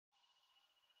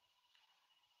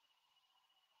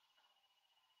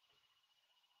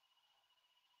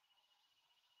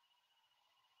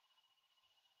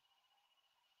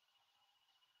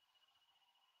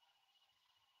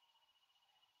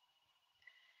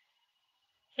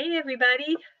Hey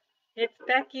everybody, it's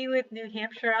Becky with New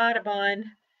Hampshire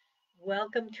Audubon.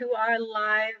 Welcome to our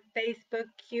live Facebook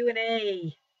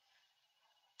Q&A.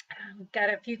 I've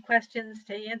got a few questions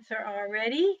to answer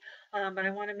already, but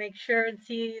I want to make sure and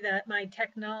see that my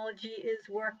technology is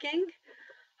working.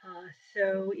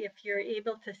 So if you're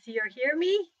able to see or hear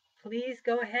me, please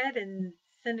go ahead and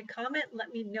send a comment.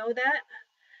 Let me know that.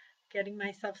 Getting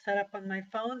myself set up on my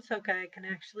phone so I can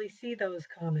actually see those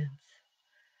comments.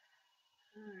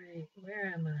 All right, where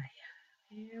am I?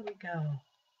 Here we go.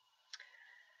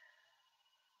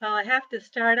 Well, I have to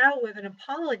start out with an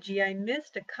apology. I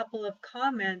missed a couple of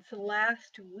comments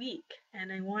last week,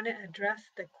 and I want to address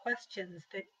the questions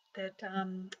that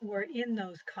were in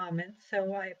those comments.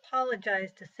 So I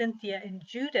apologize to Cynthia and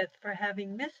Judith for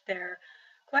having missed their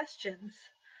questions.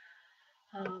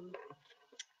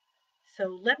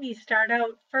 So let me start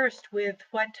out first with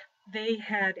what they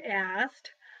had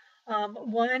asked.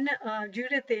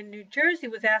 Judith in New Jersey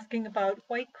was asking about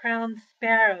white-crowned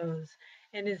sparrows.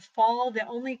 And is fall the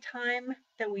only time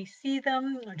that we see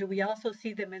them, or do we also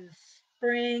see them in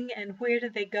spring, and where do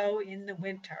they go in the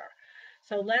winter?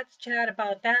 So let's chat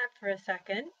about that for a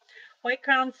second.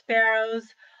 White-crowned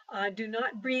sparrows do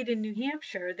not breed in New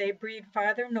Hampshire. They breed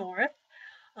farther north.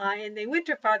 And they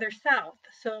winter farther south.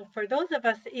 So for those of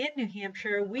us in New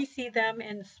Hampshire, we see them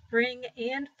in spring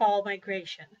and fall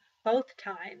migration, both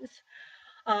times.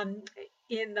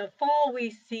 In the fall,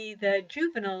 we see the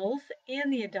juveniles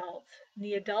and the adults.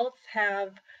 The adults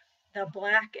have the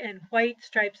black and white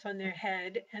stripes on their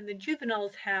head, and the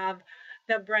juveniles have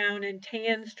the brown and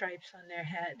tan stripes on their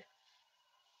head.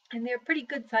 And they're a pretty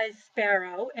good sized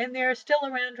sparrow, and they're still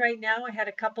around right now. I had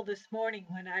a couple this morning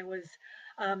when I was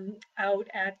out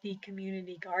at the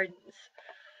community gardens.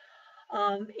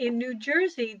 In New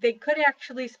Jersey, they could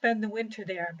actually spend the winter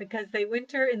there because they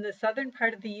winter in the southern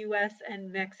part of the U.S.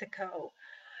 and Mexico.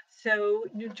 So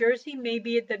New Jersey may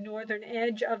be at the northern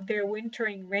edge of their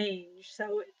wintering range.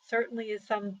 So it certainly is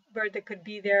some bird that could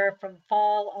be there from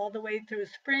fall all the way through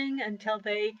spring until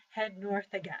they head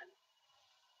north again.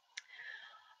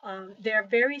 They're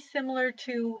very similar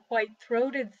to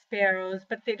white-throated sparrows,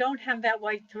 but they don't have that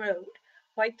white throat.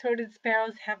 White-throated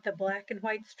sparrows have the black and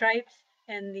white stripes,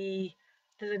 and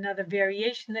there's another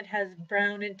variation that has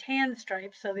brown and tan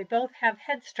stripes, so they both have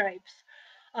head stripes.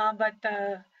 But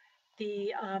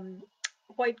the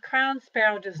white-crowned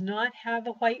sparrow does not have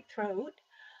a white throat.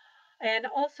 And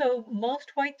also,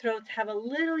 most white throats have a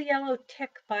little yellow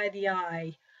tick by the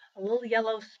eye, a little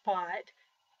yellow spot.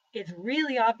 It's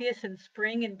really obvious in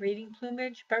spring and breeding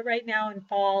plumage, but right now in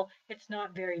fall, it's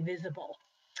not very visible.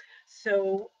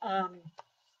 So,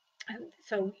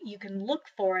 so you can look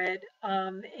for it,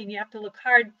 and you have to look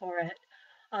hard for it,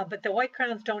 but the white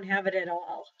crowns don't have it at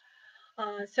all.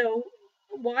 So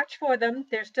watch for them.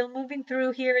 They're still moving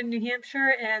through here in New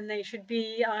Hampshire, and they should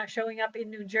be showing up in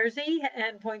New Jersey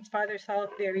and points farther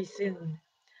south very soon.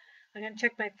 I'm going to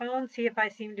check my phone, see if I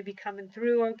seem to be coming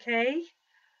through okay.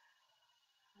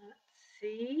 Let's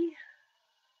see.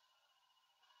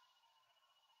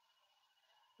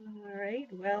 All right,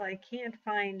 well, I can't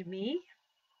find me.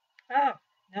 Oh,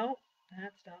 no,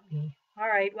 that's not me. All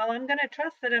right, well, I'm going to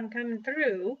trust that I'm coming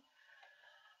through.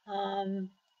 I'm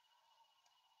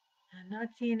not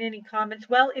seeing any comments.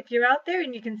 Well, if you're out there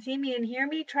and you can see me and hear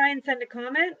me, try and send a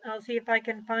comment. I'll see if I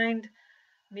can find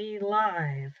me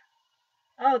live.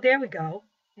 Oh, there we go.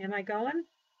 Am I going?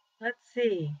 Let's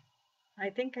see. I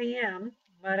think I am,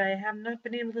 but I have not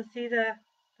been able to see the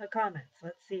comments.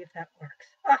 Let's see if that works.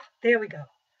 Ah, there we go.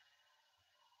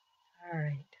 All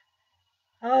right.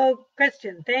 Oh,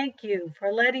 Christian, thank you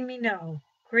for letting me know.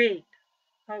 Great.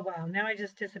 Oh, wow, now I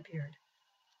just disappeared.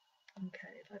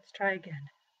 Okay, let's try again.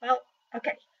 Well,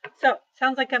 okay, so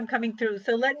sounds like I'm coming through.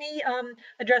 So let me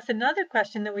address another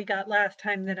question that we got last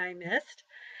time that I missed,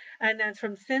 and that's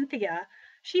from Cynthia.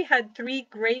 She had 3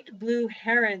 great blue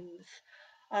herons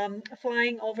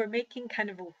flying over, making kind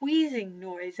of a wheezing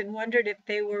noise, and wondered if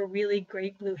they were really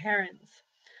great blue herons.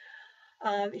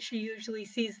 She usually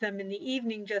sees them in the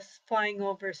evening just flying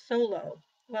over solo.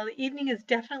 Well, the evening is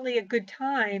definitely a good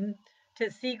time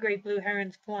to see great blue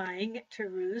herons flying to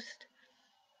roost.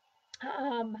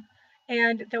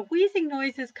 And the wheezing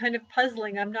noise is kind of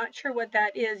puzzling. I'm not sure what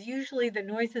that is. Usually the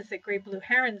noises that great blue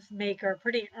herons make are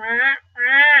pretty,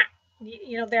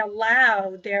 you know, they're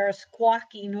loud, they're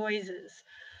squawky noises.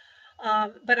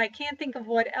 But I can't think of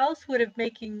what else would have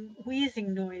making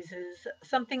wheezing noises.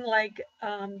 Something like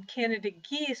Canada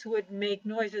geese would make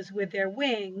noises with their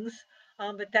wings,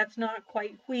 but that's not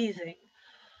quite wheezing.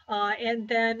 And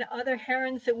then other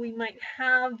herons that we might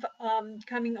have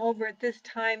coming over at this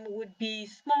time would be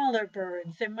smaller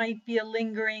birds. There might be a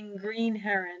lingering green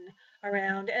heron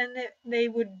around, and they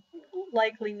would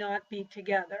likely not be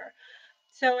together.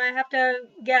 So I have to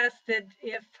guess that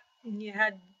if you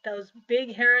had those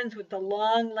big herons with the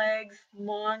long legs,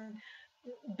 long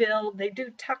bill, they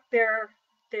do tuck their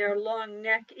long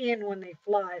neck in when they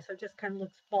fly, so it just kind of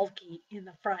looks bulky in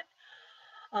the front.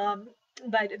 Um,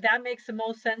 but that makes the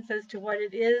most sense as to what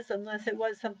it is, unless it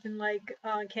was something like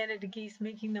Canada geese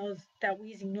making that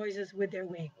wheezing noises with their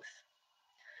wings.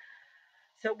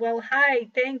 So, well, hi,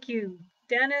 thank you,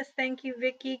 Dennis. Thank you,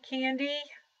 Vicky, Candy.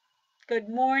 Good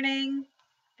morning.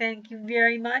 Thank you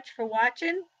very much for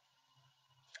watching.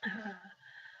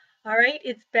 All right,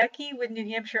 it's Becky with New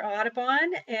Hampshire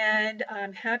Audubon, and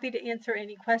I'm happy to answer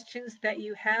any questions that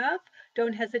you have.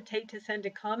 Don't hesitate to send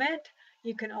a comment.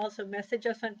 You can also message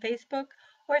us on Facebook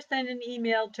or send an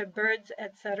email to birds,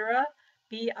 etc.,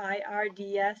 BIRDSETC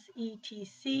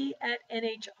at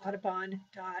nhaudubon.org.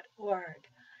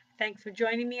 Thanks for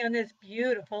joining me on this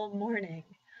beautiful morning.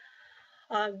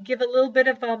 Give a little bit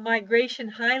of a migration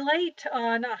highlight,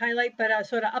 not highlight, but a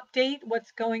sort of update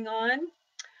what's going on.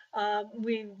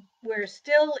 We're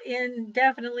still in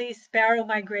definitely sparrow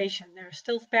migration. There are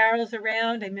still sparrows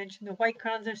around. I mentioned the white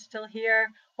crowns are still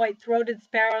here. White-throated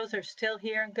sparrows are still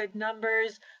here in good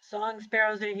numbers. Song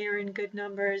sparrows are here in good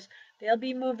numbers. They'll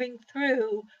be moving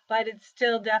through, but it's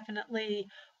still definitely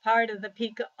part of the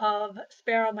peak of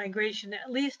sparrow migration,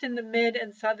 at least in the mid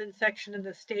and southern section of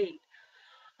the state.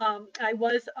 I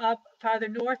was up farther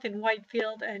north in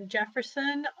Whitefield and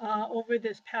Jefferson over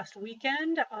this past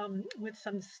weekend with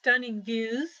some stunning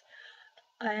views.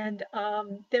 And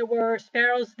there were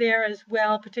sparrows there as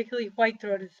well, particularly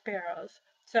white-throated sparrows.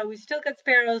 So we still got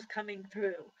sparrows coming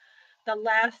through. The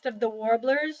last of the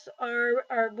warblers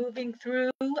are moving through.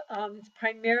 It's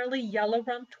primarily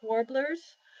yellow-rumped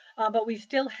warblers, but we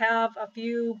still have a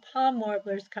few palm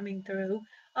warblers coming through,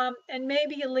 and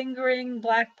maybe a lingering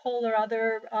black-poll or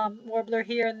other warbler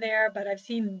here and there, but I've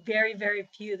seen very, very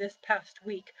few this past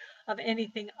week of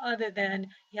anything other than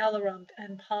yellow-rumped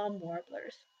and palm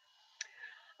warblers.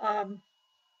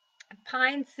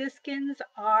 Pine siskins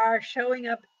are showing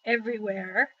up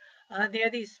everywhere. They're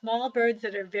these small birds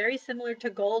that are very similar to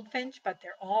goldfinch, but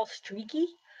they're all streaky.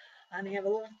 They have a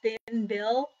little thin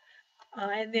bill,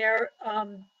 and they're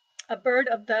a bird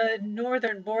of the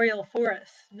northern boreal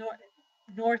forests,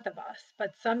 north of us.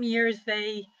 But some years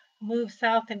they move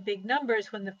south in big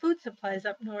numbers when the food supplies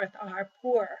up north are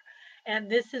poor. And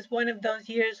this is one of those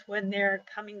years when they're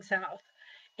coming south.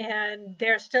 And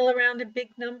they're still around in big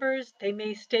numbers. They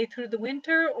may stay through the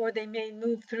winter or they may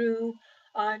move through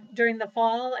during the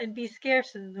fall and be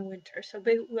scarce in the winter. So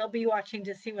we'll be watching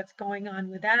to see what's going on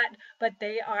with that. But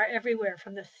they are everywhere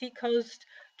from the seacoast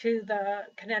to the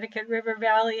Connecticut River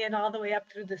Valley and all the way up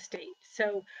through the state.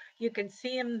 So you can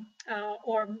see them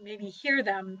or maybe hear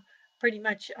them pretty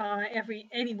much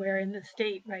anywhere in the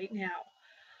state right now.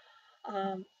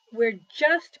 We're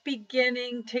just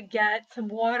beginning to get some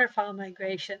waterfowl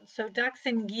migration. So ducks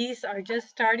and geese are just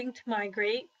starting to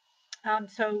migrate.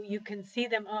 So you can see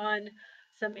them on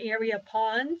some area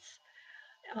ponds.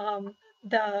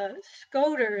 The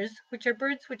scoters, which are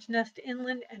birds which nest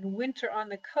inland and winter on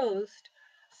the coast,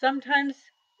 sometimes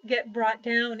get brought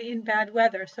down in bad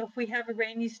weather. So if we have a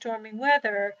rainy, stormy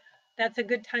weather, that's a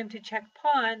good time to check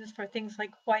ponds for things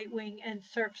like white-winged and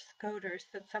surf scoters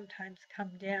that sometimes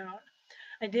come down.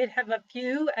 I did have a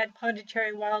few at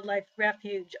Pondicherry Wildlife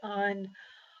Refuge on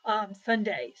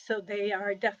Sunday, so they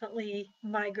are definitely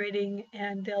migrating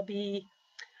and they'll be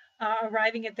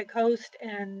arriving at the coast,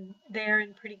 and they're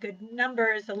in pretty good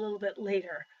numbers a little bit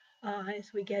later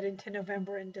as we get into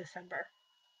November and December.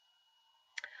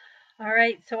 All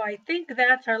right, so I think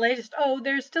that's our latest. Oh,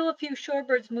 there's still a few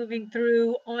shorebirds moving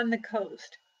through on the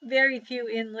coast. Very few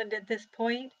inland at this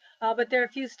point, but there are a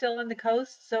few still on the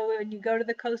coast. So when you go to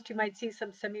the coast, you might see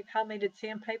some semi-palmated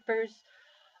sandpipers.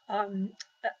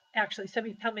 Actually,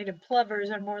 semi-palmated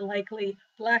plovers are more likely.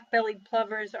 Black-bellied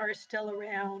plovers are still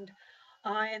around.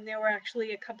 And there were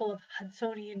actually a couple of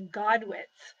Hudsonian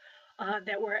Godwits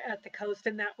that were at the coast,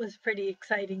 and that was pretty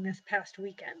exciting this past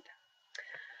weekend.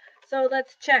 So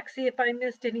let's check, see if I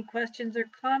missed any questions or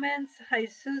comments. Hi,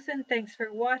 Susan. Thanks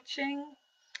for watching.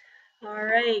 All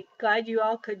right. Glad you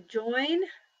all could join.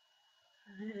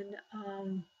 And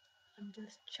I'm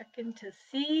just checking to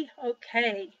see.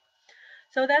 Okay.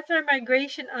 So that's our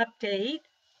migration update.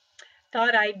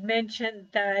 Thought I'd mention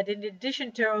that in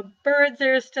addition to birds,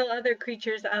 there are still other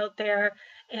creatures out there.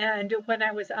 And when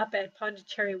I was up at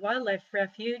Pondicherry Wildlife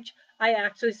Refuge, I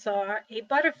actually saw a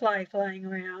butterfly flying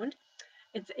around.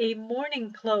 It's a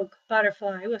morning cloak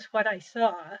butterfly was what I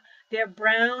saw. They're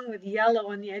brown with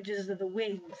yellow on the edges of the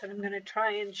wings. And I'm going to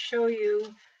try and show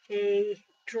you a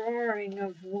drawing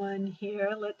of one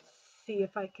here. Let's see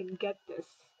if I can get this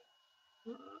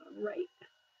right.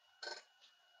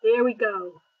 There we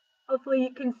go. Hopefully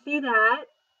you can see that.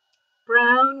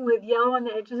 Brown with yellow on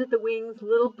the edges of the wings,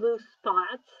 little blue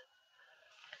spots.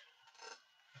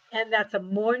 And that's a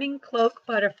morning cloak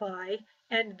butterfly.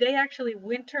 And they actually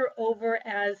winter over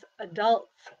as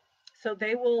adults. So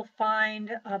they will find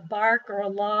a bark or a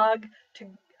log to,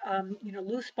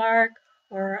 loose bark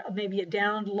or maybe a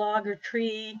downed log or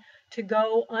tree to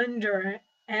go under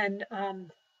and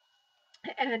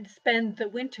spend the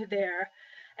winter there.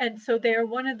 And so they are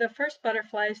one of the first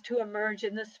butterflies to emerge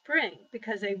in the spring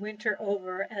because they winter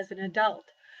over as an adult.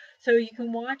 So you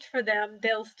can watch for them.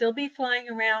 They'll still be flying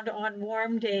around on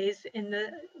warm days, in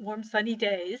the warm sunny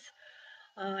days.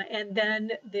 And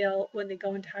then when they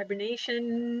go into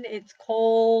hibernation, it's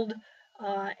cold.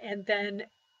 And then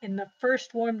in the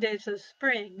first warm days of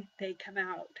spring, they come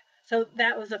out. So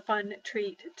that was a fun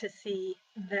treat to see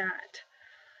that.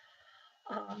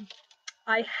 Um,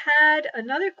 I had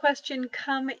another question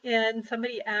come in.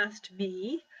 Somebody asked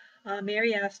me,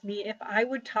 Mary asked me if I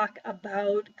would talk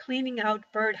about cleaning out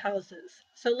birdhouses.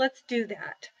 So let's do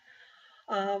that.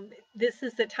 This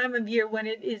is the time of year when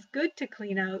it is good to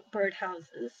clean out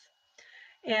birdhouses.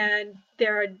 And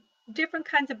there are different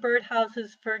kinds of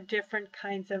birdhouses for different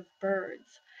kinds of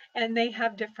birds, and they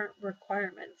have different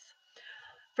requirements.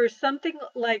 For something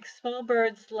like small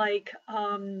birds like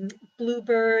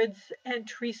bluebirds and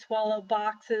tree swallow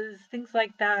boxes, things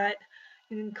like that,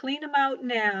 you can clean them out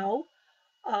now,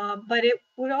 but it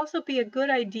would also be a good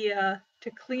idea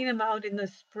to clean them out in the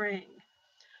spring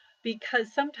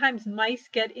because sometimes mice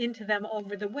get into them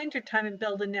over the winter time and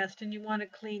build a nest, and you want to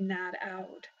clean that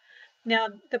out. Now,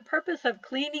 the purpose of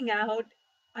cleaning out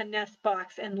a nest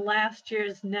box and last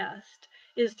year's nest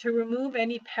is to remove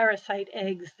any parasite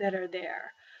eggs that are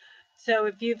there. So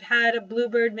if you've had a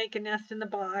bluebird make a nest in the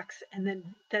box and then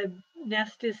the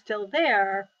nest is still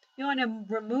there, you want to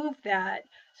remove that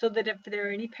so that if there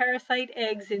are any parasite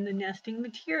eggs in the nesting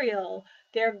material,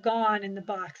 they're gone and the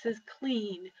box is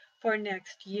clean for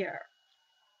next year.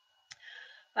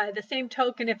 By the same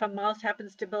token, if a mouse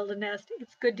happens to build a nest,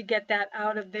 it's good to get that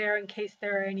out of there in case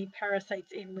there are any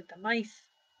parasites in with the mice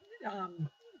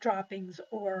droppings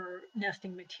or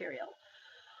nesting material.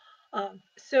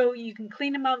 So you can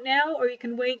clean them out now, or you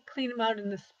can wait, clean them out in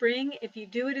the spring. If you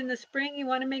do it in the spring, you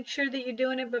want to make sure that you're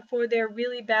doing it before they're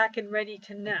really back and ready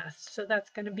to nest. So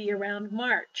that's going to be around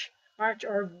March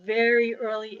or very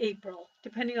early April,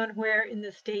 depending on where in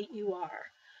the state you are.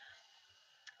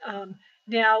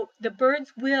 Now, the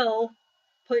birds will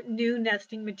put new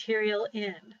nesting material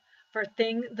in.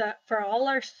 For all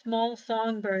our small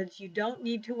songbirds, you don't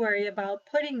need to worry about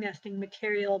putting nesting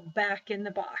material back in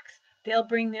the box. They'll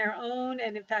bring their own,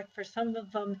 and in fact, for some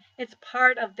of them, it's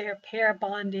part of their pair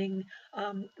bonding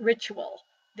ritual.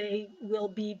 They will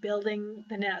be building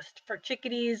the nest. For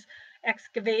chickadees,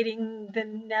 excavating the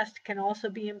nest can also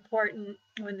be important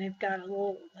when they've got a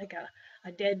little, like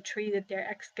a dead tree that they're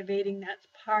excavating. That's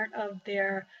part of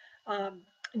their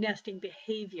nesting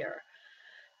behavior.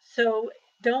 So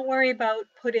don't worry about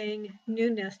putting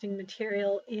new nesting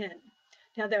material in.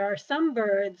 Now there are some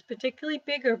birds, particularly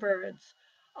bigger birds,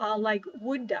 like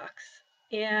wood ducks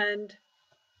and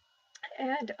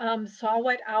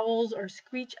saw-whet owls or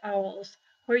screech owls,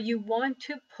 where you want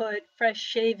to put fresh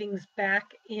shavings back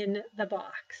in the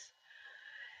box.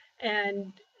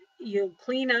 And you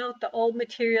clean out the old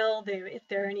material. If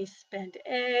there are any spent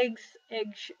eggs,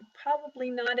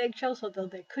 probably not eggshells, although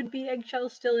there could be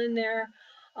eggshells still in there.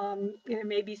 There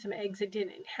may be some eggs that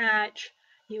didn't hatch.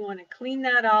 You want to clean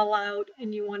that all out,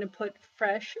 and you want to put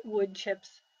fresh wood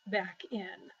chips back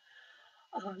in.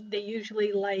 They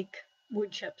usually like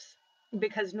wood chips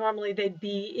because normally they'd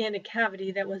be in a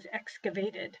cavity that was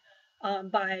excavated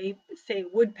by, say, a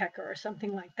woodpecker or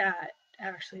something like that.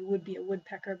 Actually would be a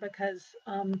woodpecker because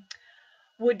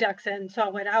wood ducks and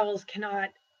saw-whet owls cannot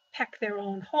peck their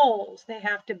own holes. They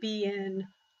have to be in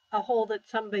a hole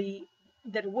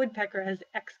that a woodpecker has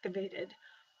excavated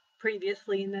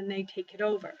previously, and then they take it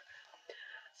over.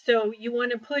 So you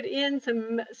want to put in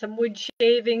some wood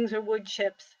shavings or wood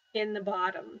chips in the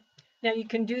bottom. Now you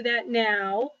can do that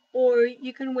now, or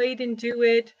you can wait and do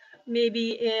it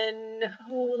maybe in,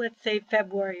 let's say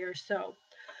February or so.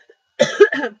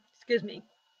 Excuse me.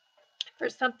 For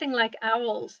something like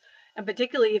owls, and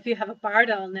particularly if you have a barred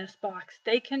owl nest box,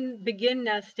 they can begin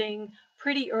nesting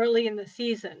pretty early in the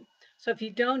season. So if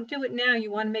you don't do it now,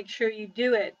 you want to make sure you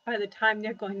do it by the time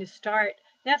they're going to start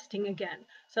nesting again.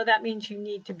 So that means you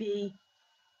need to be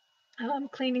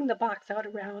cleaning the box out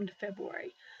around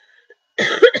February.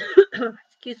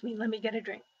 Excuse me, let me get a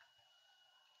drink.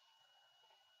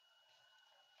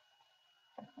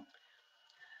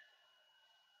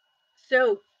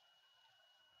 So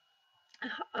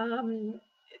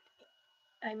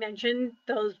I mentioned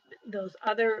those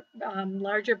other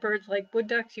larger birds like wood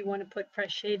ducks. You want to put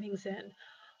fresh shavings in,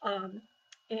 um,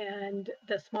 and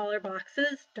the smaller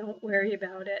boxes, don't worry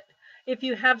about it. If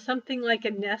you have something like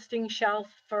a nesting shelf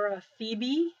for a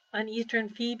phoebe, an eastern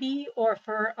phoebe, or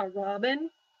for a robin,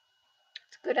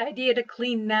 it's a good idea to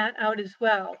clean that out as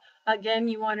well. Again,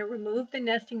 you want to remove the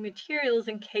nesting materials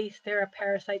in case there are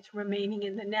parasites remaining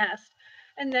in the nest,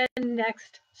 and then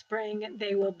next spring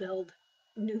they will build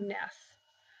new nests.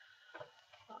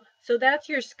 So that's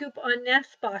your scoop on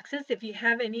nest boxes. If you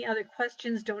have any other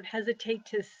questions, don't hesitate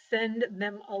to send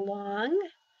them along.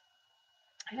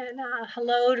 And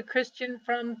hello to Christian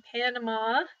from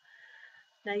Panama.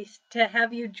 Nice to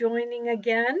have you joining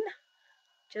again.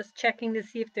 Just checking to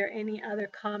see if there are any other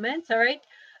comments. All right.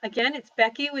 Again, it's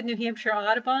Becky with New Hampshire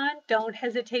Audubon. Don't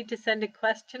hesitate to send a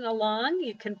question along.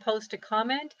 You can post a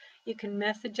comment. You can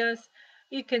message us.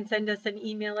 You can send us an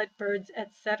email at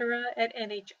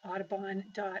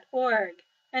birds@nhaudubon.org.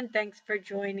 And thanks for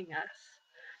joining us.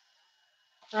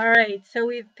 All right, so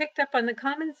we've picked up on the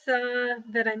comments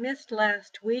that I missed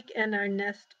last week and our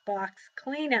nest box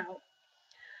clean out.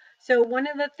 So one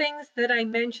of the things that I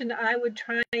mentioned I would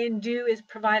try and do is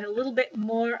provide a little bit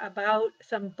more about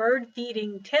some bird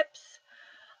feeding tips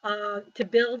to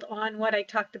build on what I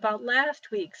talked about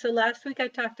last week. So last week I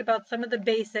talked about some of the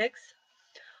basics.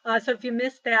 So if you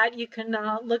missed that, you can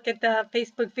look at the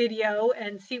Facebook video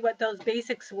and see what those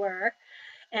basics were.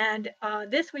 And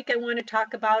this week I want to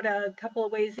talk about a couple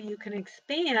of ways that you can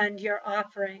expand your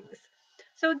offerings.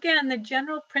 So again, the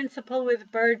general principle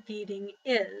with bird feeding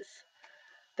is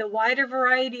the wider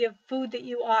variety of food that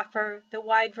you offer, the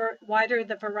wider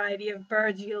the variety of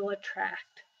birds you'll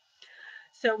attract.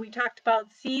 So we talked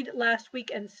about seed last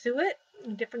week and suet,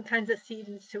 different kinds of seed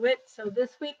and suet. So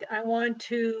this week I want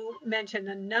to mention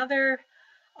another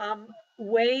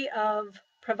way of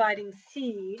providing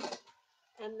seed,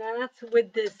 and that's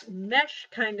with this mesh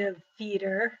kind of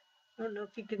feeder. I don't know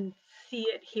if you can see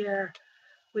it here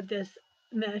with this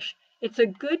mesh. It's a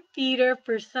good feeder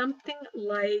for something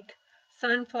like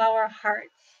sunflower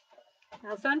hearts.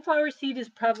 Now, sunflower seed is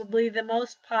probably the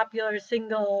most popular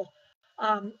single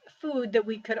food that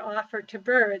we could offer to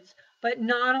birds, but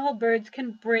not all birds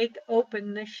can break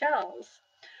open the shells.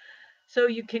 So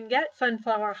you can get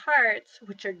sunflower hearts,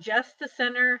 which are just the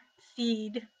center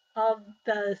seed of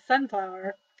the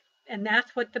sunflower, and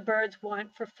that's what the birds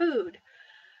want for food.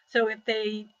 So if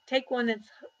they take one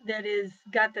that is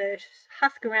got the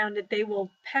husk around it, they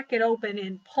will peck it open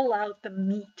and pull out the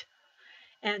meat.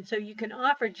 And so you can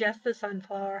offer just the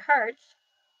sunflower hearts,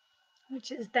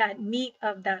 which is that meat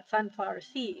of that sunflower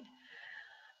seed.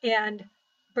 And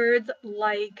birds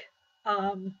like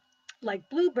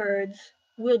bluebirds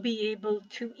will be able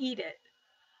to eat it.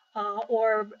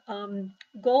 Or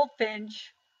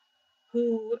goldfinch,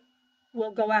 who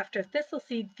will go after thistle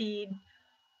seed feed,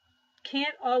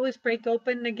 can't always break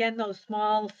open again those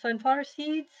small sunflower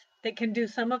seeds. They can do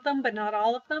some of them, but not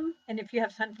all of them. And if you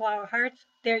have sunflower hearts,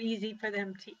 they're easy for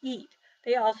them to eat.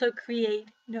 They also create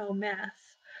no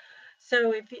mess.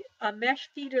 So if a mesh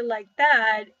feeder like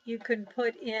that, you can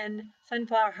put in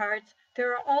sunflower hearts.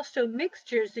 There are also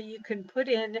mixtures that you can put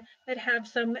in that have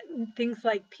some things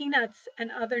like peanuts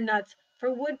and other nuts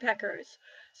for woodpeckers,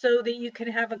 so that you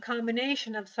can have a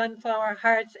combination of sunflower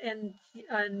hearts and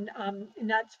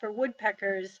nuts for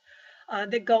woodpeckers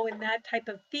that go in that type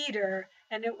of feeder,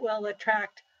 and it will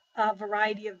attract a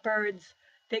variety of birds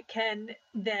that can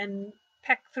then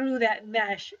peck through that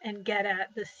mesh and get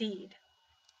at the seed.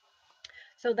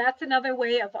 So that's another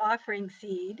way of offering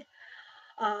seed.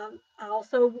 I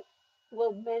also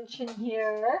will mention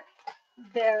here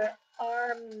there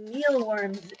are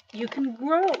mealworms. You can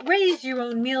raise your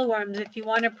own mealworms if you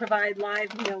want to provide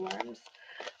live mealworms,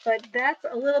 but that's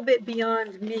a little bit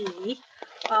beyond me.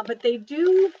 But they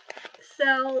do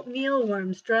sell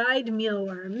mealworms, dried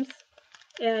mealworms,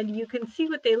 and you can see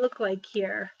what they look like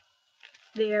here.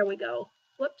 There we go.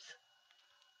 Whoops,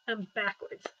 I'm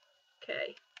backwards.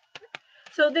 Okay.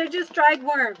 So they're just dried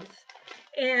worms,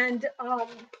 and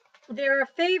they're a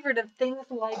favorite of things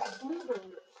like bluebirds.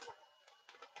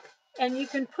 And you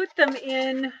can put them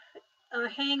in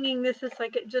hanging. This is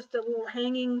like just a little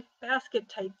hanging basket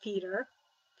type feeder.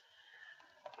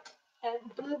 And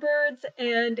bluebirds,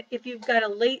 and if you've got a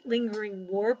late lingering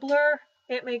warbler,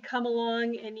 it may come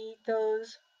along and eat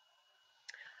those.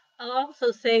 I'll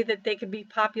also say that they can be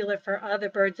popular for other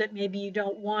birds that maybe you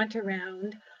don't want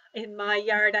around. In my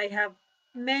yard, I have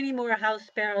many more house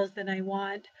sparrows than I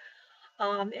want.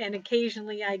 And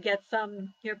occasionally I get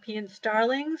some European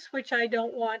starlings, which I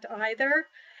don't want either,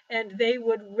 and they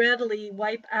would readily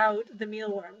wipe out the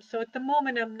mealworms. So at the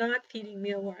moment, I'm not feeding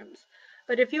mealworms.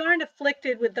 But if you aren't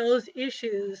afflicted with those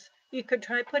issues, you could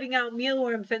try putting out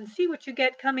mealworms and see what you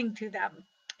get coming to them.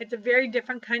 It's a very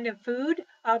different kind of food,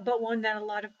 but one that a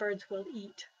lot of birds will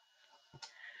eat.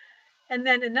 And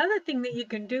then another thing that you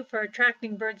can do for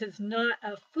attracting birds is not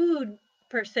a food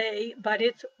per se, but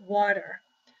it's water.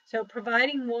 So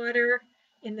providing water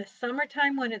in the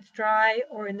summertime when it's dry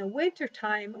or in the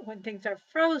wintertime when things are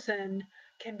frozen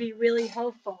can be really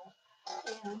helpful.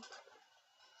 And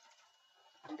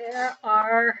there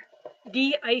are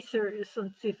de-icers.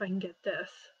 Let's see if I can get this.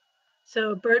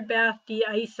 So bird bath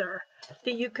de-icer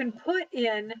that you can put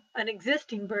in an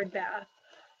existing bird bath,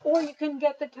 or you can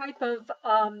get the type of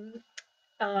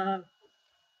uh,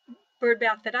 bird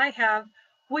bath that I have,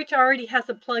 which already has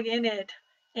a plug in it,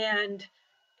 and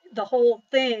the whole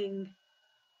thing,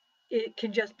 it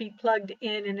can just be plugged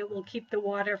in and it will keep the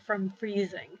water from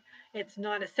freezing. It's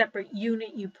not a separate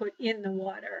unit you put in the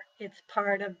water. It's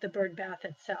part of the bird bath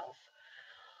itself.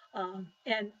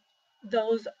 And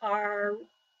those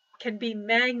can be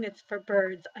magnets for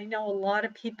birds. I know a lot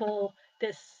of people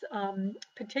this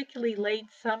particularly late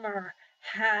summer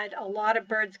had a lot of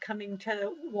birds coming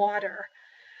to water.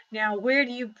 Now, where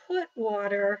do you put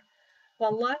water?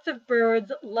 Well, lots of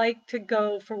birds like to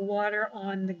go for water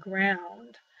on the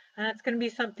ground. And that's going to be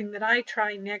something that I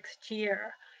try next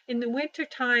year. In the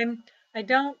wintertime, I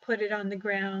don't put it on the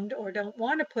ground or don't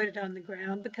want to put it on the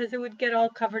ground because it would get all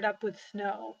covered up with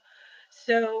snow.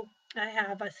 So I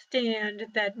have a stand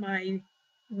that my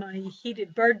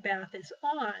heated bird bath is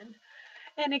on,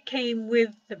 and it came with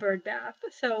the bird bath.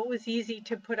 So it was easy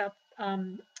to put up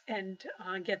and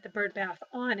get the bird bath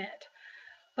on it.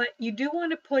 But you do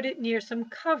want to put it near some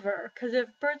cover because if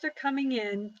birds are coming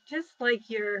in, just like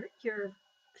your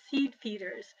seed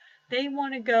feeders, they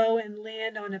want to go and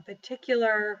land on a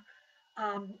particular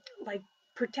like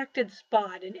protected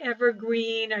spot, an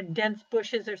evergreen or dense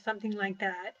bushes or something like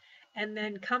that, and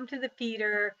then come to the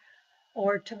feeder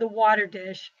or to the water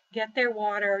dish, get their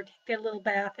water, take their little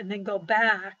bath, and then go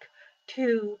back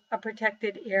to a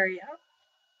protected area.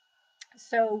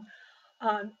 So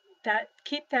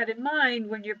keep that in mind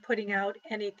when you're putting out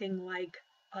anything like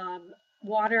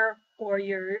water or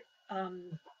your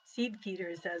seed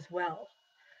feeders as well.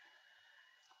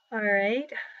 All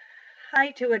right.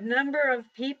 Hi to a number of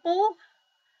people.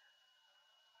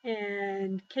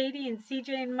 And Katie and CJ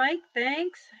and Mike,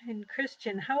 thanks. And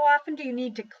Christian, how often do you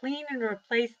need to clean and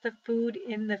replace the food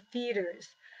in the feeders?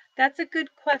 That's a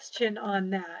good question on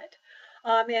that.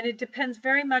 And it depends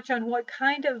very much on what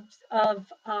kind of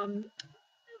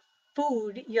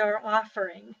food you're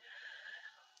offering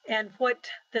and what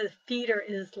the feeder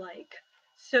is like.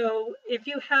 So if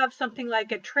you have something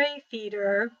like a tray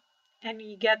feeder and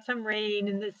you get some rain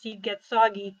and the seed gets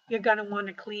soggy, you're going to want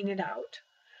to clean it out.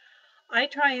 I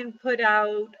try and put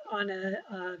out on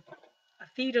a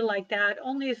feeder like that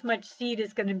only as much seed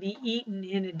is going to be eaten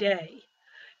in a day.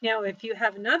 Now, if you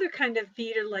have another kind of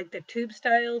feeder like the tube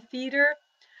style feeder,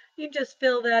 you just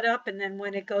fill that up and then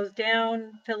when it goes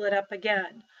down, fill it up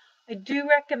again. I do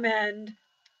recommend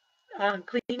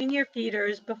cleaning your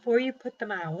feeders before you put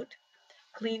them out.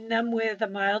 Clean them with a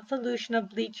mild solution of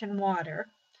bleach and water.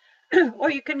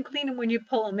 Or you can clean them when you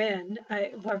pull them in.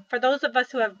 For those of us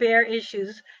who have bear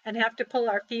issues and have to pull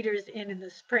our feeders in the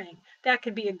spring, that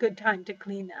could be a good time to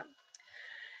clean them.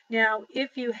 Now,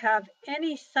 if you have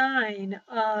any sign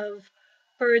of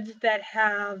birds that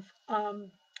have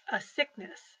a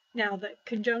sickness, now the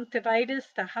conjunctivitis,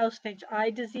 the housefinch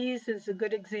eye disease is a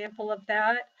good example of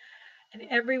that. And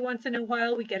every once in a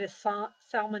while, we get a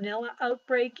salmonella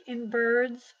outbreak in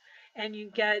birds, and you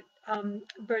get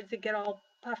birds that get all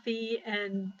puffy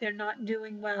and they're not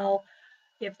doing well.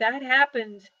 If that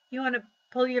happens, you want to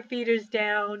pull your feeders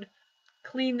down,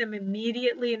 clean them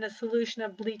immediately in a solution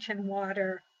of bleach and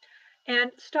water,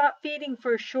 and stop feeding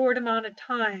for a short amount of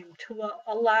time to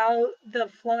allow the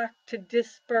flock to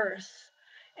disperse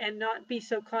and not be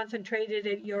so concentrated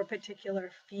at your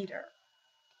particular feeder.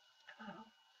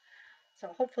 So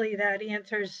hopefully that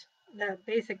answers the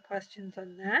basic questions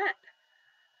on that.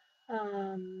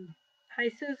 Hi,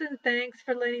 Susan. Thanks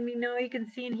for letting me know you can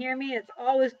see and hear me. It's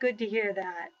always good to hear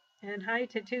that. And hi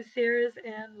to two Sarahs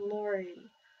and Lori.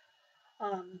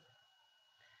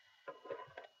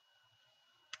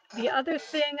 The other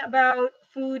thing about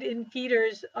food in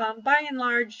feeders, by and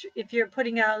large, if you're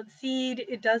putting out seed,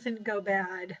 it doesn't go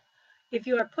bad. If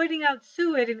you are putting out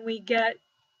suet and we get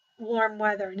warm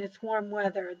weather and it's warm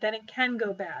weather, then it can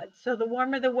go bad. So the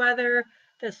warmer the weather,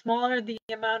 the smaller the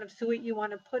amount of suet you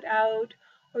want to put out,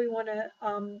 or you want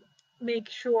to make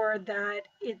sure that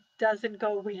it doesn't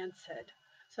go rancid.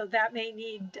 So that may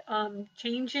need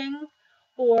changing,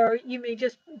 or you may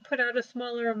just put out a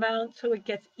smaller amount so it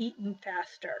gets eaten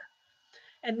faster.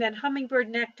 And then hummingbird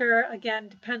nectar, again,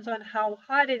 depends on how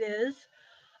hot it is,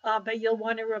 but you'll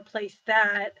want to replace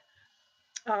that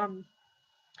um,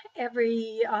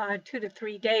 every 2 to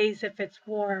 3 days if it's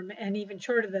warm, and even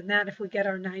shorter than that if we get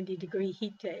our 90-degree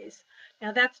heat days.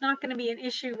 Now, that's not going to be an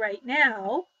issue right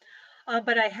now,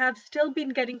 but I have still been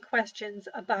getting questions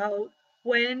about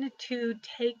when to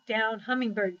take down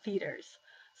hummingbird feeders.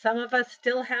 Some of us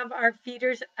still have our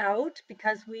feeders out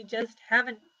because we just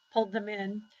haven't pulled them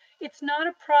in. It's not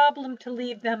a problem to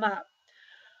leave them up.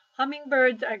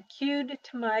 Hummingbirds are cued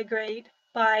to migrate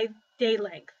by day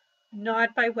length,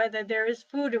 not by whether there is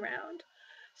food around.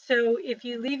 So if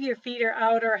you leave your feeder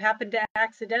out or happen to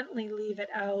accidentally leave it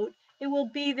out, it will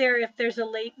be there if there's a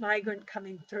late migrant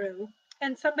coming through.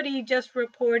 And somebody just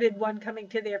reported one coming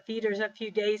to their feeders a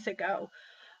few days ago.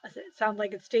 It sounded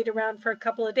like it stayed around for a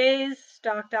couple of days,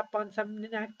 stocked up on some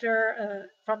nectar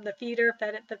from the feeder,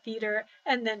 fed it the feeder,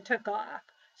 and then took off.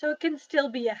 So it can still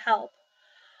be a help.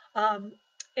 Um,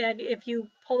 and if you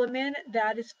pull them in,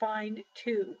 that is fine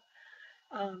too.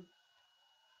 Um,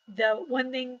 the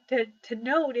one thing to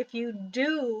note, if you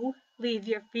do leave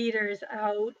your feeders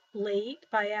out late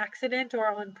by accident or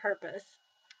on purpose,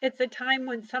 it's a time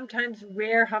when sometimes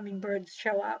rare hummingbirds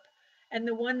show up. And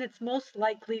the one that's most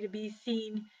likely to be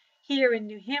seen here in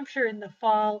New Hampshire in the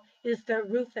fall is the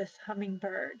rufous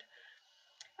hummingbird.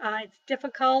 It's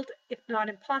difficult, if not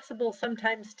impossible,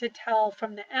 sometimes to tell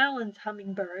from the Allen's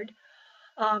hummingbird.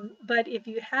 But if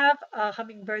you have a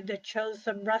hummingbird that shows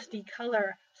some rusty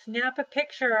color, snap a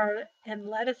picture and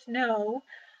let us know.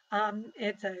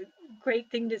 It's a great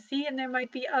thing to see, and there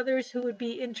might be others who would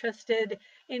be interested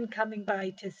in coming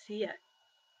by to see it.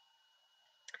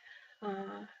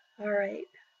 All right.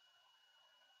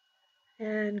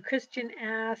 And Christian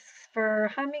asks, for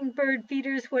hummingbird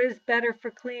feeders, what is better for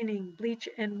cleaning? Bleach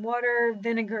and water,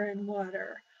 vinegar and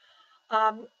water?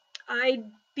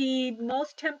 I'd be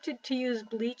most tempted to use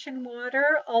bleach and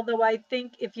water, although I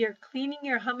think if you're cleaning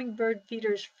your hummingbird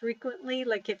feeders frequently,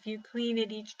 like if you clean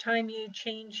it each time you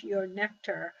change your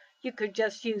nectar, you could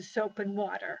just use soap and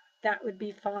water. That would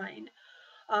be fine.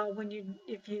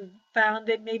 If you found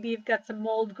that maybe you've got some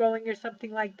mold growing or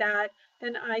something like that,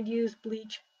 then I'd use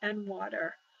bleach and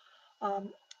water.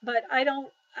 Um, but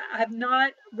I've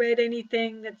not read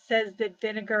anything that says that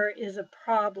vinegar is a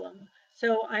problem.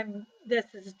 So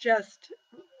this is just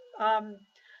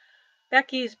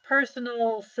Becky's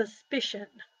personal suspicion.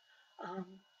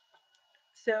 Um,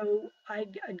 so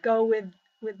I'd go with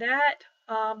that,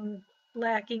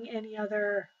 lacking any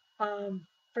other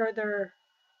further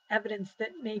evidence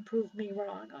that may prove me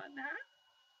wrong on that.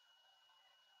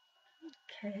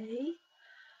 Okay.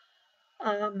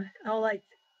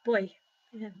 Boy,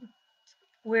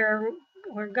 we're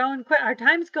we're going quick. Our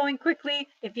time's going quickly.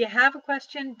 If you have a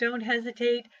question, don't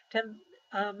hesitate to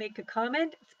make a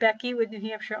comment. It's Becky with New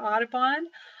Hampshire Audubon.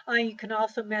 You can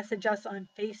also message us on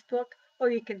Facebook,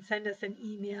 or you can send us an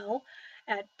email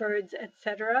at birds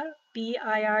etc.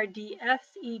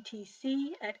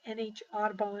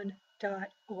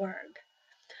 BIRDSETC@nhaudubon.org.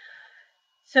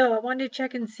 So I wanted to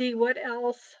check and see what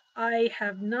else I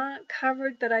have not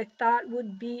covered that I thought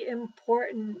would be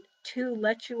important to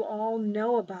let you all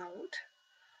know about.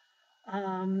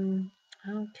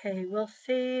 Okay, we'll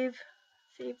save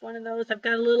one of those. I've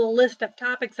got a little list of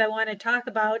topics I want to talk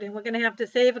about, and we're going to have to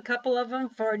save a couple of them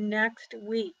for next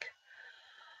week.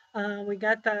 We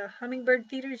got the hummingbird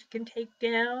feeders you can take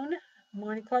down.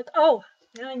 Morning clock. Oh,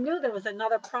 and I knew there was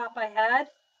another prop I had.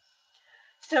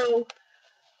 So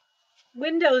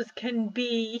windows can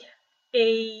be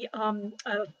a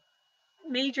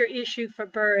major issue for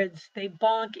birds. They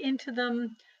bonk into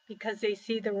them because they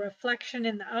see the reflection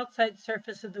in the outside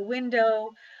surface of the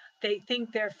window. They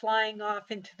think they're flying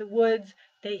off into the woods.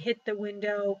 They hit the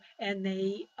window and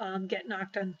they get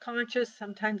knocked unconscious.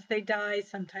 Sometimes they die,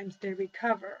 sometimes they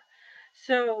recover.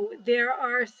 So there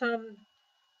are some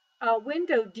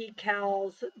window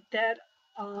decals that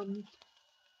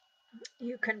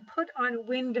you can put on a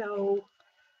window.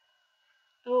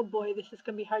 Oh boy, this is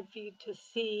going to be hard for you to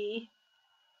see.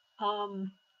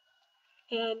 And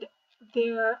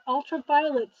they're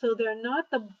ultraviolet, so they're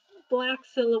not the black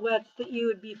silhouettes that you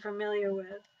would be familiar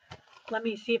with. Let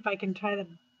me see if I can try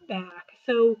them back.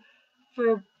 So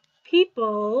for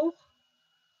people,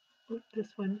 this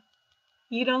one,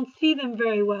 you don't see them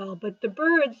very well, but the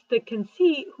birds that who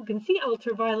can see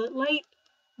ultraviolet light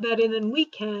better than we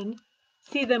can,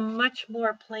 see them much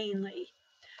more plainly.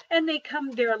 And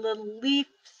there are little leaf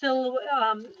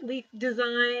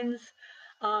designs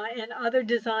and other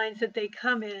designs that they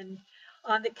come in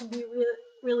that can be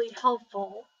really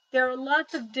helpful. There are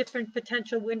lots of different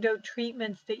potential window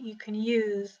treatments that you can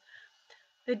use.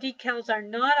 The decals are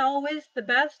not always the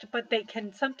best, but they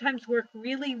can sometimes work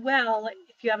really well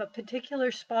if you have a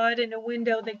particular spot in a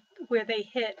window where they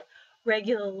hit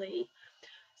regularly.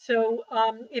 So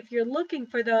if you're looking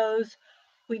for those,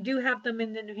 we do have them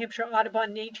in the New Hampshire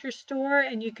Audubon Nature Store,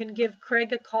 and you can give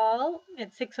Craig a call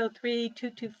at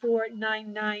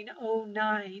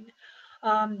 603-224-9909.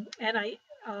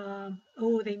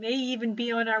 They may even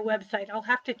be on our website. I'll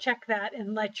have to check that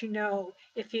and let you know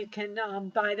if you can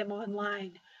buy them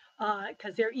online,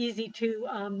 because they're easy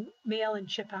to mail and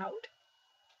ship out.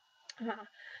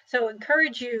 So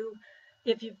encourage you,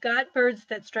 if you've got birds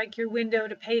that strike your window,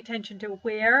 to pay attention to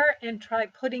where and try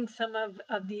putting some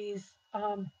of these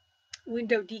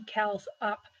window decals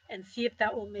up and see if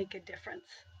that will make a difference.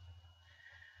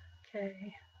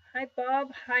 Okay. Hi,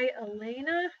 Bob. Hi,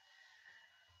 Elena.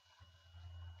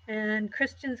 And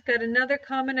Christian's got another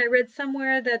comment. I read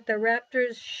somewhere that the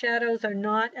raptors' shadows are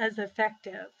not as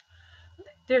effective.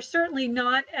 They're certainly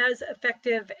not as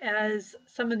effective as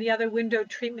some of the other window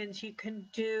treatments. You can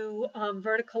do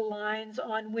vertical lines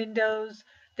on windows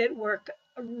that work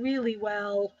really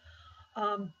well.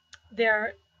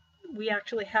 We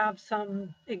actually have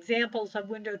some examples of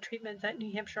window treatments at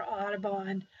New Hampshire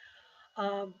Audubon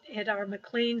at our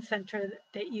McLean Center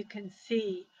that you can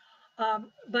see.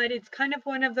 But it's kind of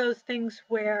one of those things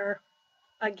where,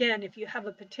 again, if you have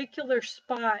a particular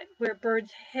spot where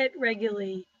birds hit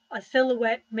regularly, a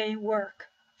silhouette may work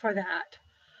for that.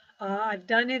 I've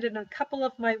done it in a couple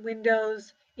of my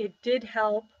windows. It did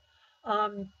help.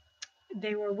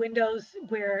 They were windows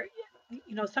where,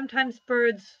 sometimes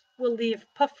birds will leave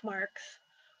puff marks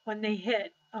when they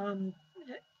hit.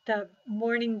 The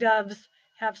mourning doves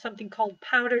have something called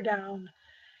powder down,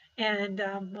 and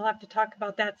we'll have to talk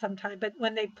about that sometime. But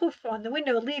when they poof on the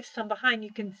window, it leaves some behind.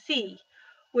 You can see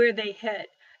where they hit.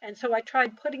 And so I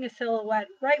tried putting a silhouette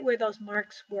right where those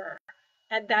marks were,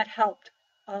 and that helped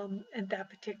at that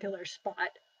particular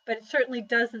spot. But it certainly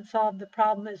doesn't solve the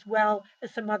problem as well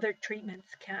as some other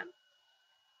treatments can.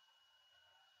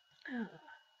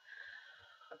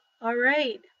 All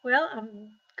right, well,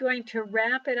 I'm going to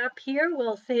wrap it up here.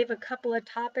 We'll save a couple of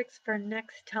topics for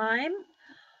next time.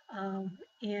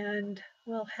 And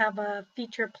we'll have a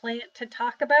feature plant to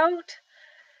talk about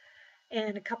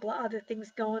and a couple of other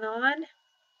things going on.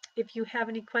 If you have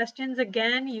any questions,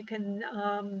 again, you can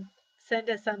send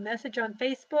us a message on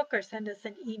Facebook or send us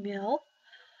an email.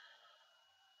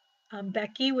 I'm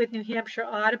Becky with New Hampshire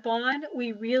Audubon.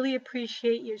 We really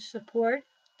appreciate your support.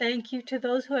 Thank you to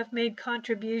those who have made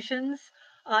contributions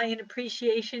in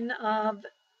appreciation of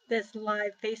this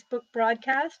live Facebook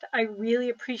broadcast. I really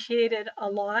appreciate it a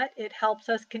lot. It helps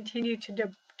us continue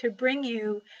to bring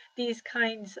you these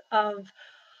kinds of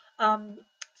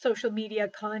social media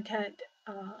content,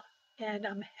 and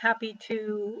I'm happy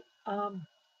to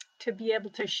be able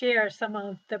to share some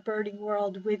of the birding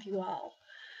world with you all.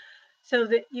 So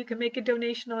that you can make a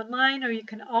donation online, or you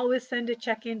can always send a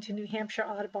check in to New Hampshire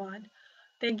Audubon.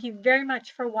 Thank you very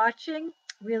much for watching.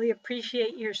 Really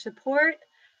appreciate your support.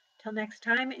 Till next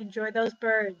time, enjoy those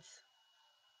birds.